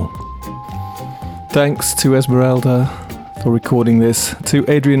countercultural. Thanks to Esmeralda for recording this, to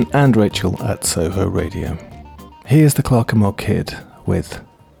Adrian and Rachel at Soho Radio. Here's the Clerkenwell Kid with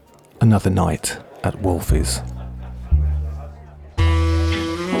Another Night at Wolfie's.